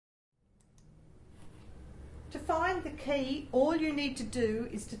To find the key, all you need to do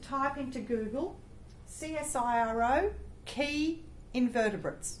is to type into Google CSIRO key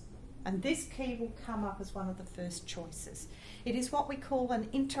invertebrates, and this key will come up as one of the first choices. It is what we call an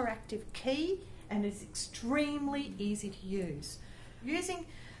interactive key and is extremely easy to use. Using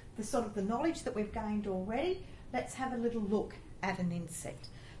the knowledge that we've gained already, let's have a little look at an insect.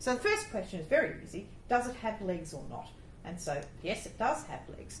 So the first question is very easy. Does it have legs or not? And so, yes, it does have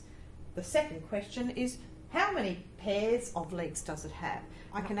legs. The second question is, how many pairs of legs does it have?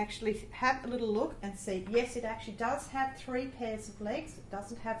 I can actually have a little look and see, yes, it actually does have 3 pairs of legs. It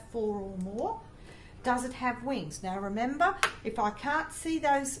doesn't have 4 or more. Does it have wings? Now remember, if I can't see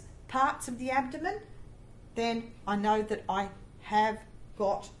those parts of the abdomen, then I know that I have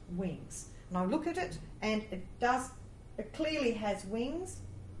got wings. And I look at it and it clearly has wings,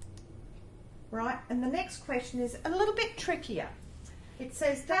 right? And the next question is a little bit trickier. It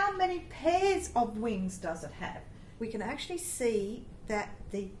says, how many pairs of wings does it have? We can actually see that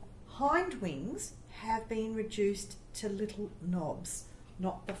the hind wings have been reduced to little knobs,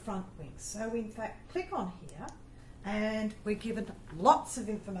 not the front wings. So we in fact click on here and we're given lots of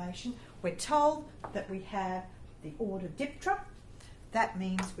information. We're told that we have the order Diptera. That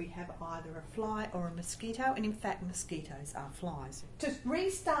means we have either a fly or a mosquito, and in fact mosquitoes are flies. To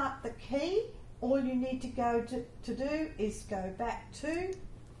restart the key, all you need to do is go back to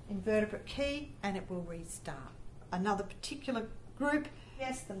invertebrate key and it will restart. Another particular group,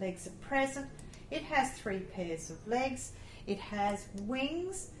 yes, the legs are present. It has 3 pairs of legs. It has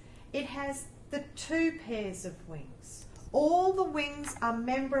wings. It has the 2 pairs of wings. All the wings are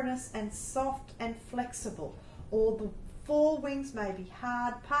membranous and soft and flexible. All the 4 wings may be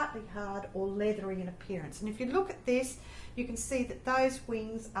hard, partly hard, or leathery in appearance. And if you look at this, you can see that those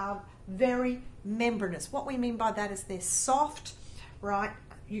wings are very membranous. What we mean by that is they're soft, right?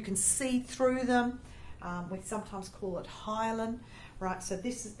 You can see through them. We sometimes call it hyaline, right? So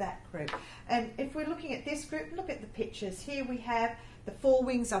this is that group. And if we're looking at this group, look at the pictures. Here we have the 4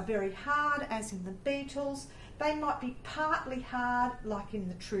 wings are very hard, as in the beetles. They might be partly hard, like in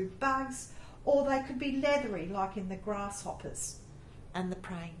the true bugs, or they could be leathery, like in the grasshoppers and the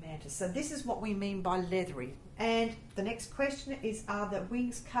praying mantis. So this is what we mean by leathery. And the next question is, are the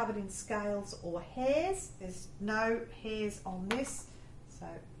wings covered in scales or hairs? There's no hairs on this, so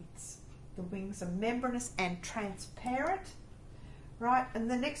the wings are membranous and transparent, right?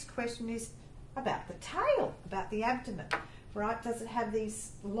 And the next question is about the tail, about the abdomen, right? Does it have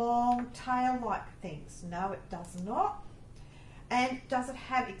these long tail-like things? No, it does not. And does it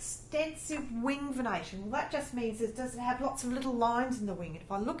have extensive wing venation? Well, that just means, does it have lots of little lines in the wing? And if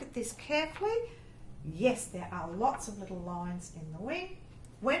I look at this carefully, yes, there are lots of little lines in the wing.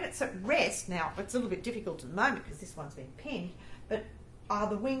 When it's at rest, now it's a little bit difficult at the moment because this one's been pinned, but are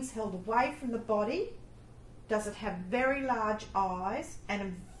the wings held away from the body? Does it have very large eyes and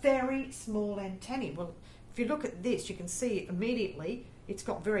a very small antennae? Well, if you look at this, you can see immediately it's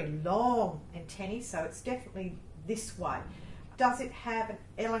got very long antennae, so it's definitely this way. Does it have an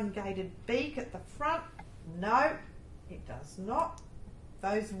elongated beak at the front? No, it does not.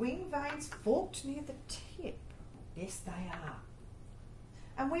 Those wing veins forked near the tip. Yes, they are.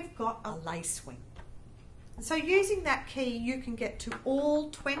 And we've got a lace wing. So using that key, you can get to all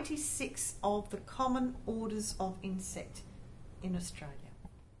 26 of the common orders of insect in Australia.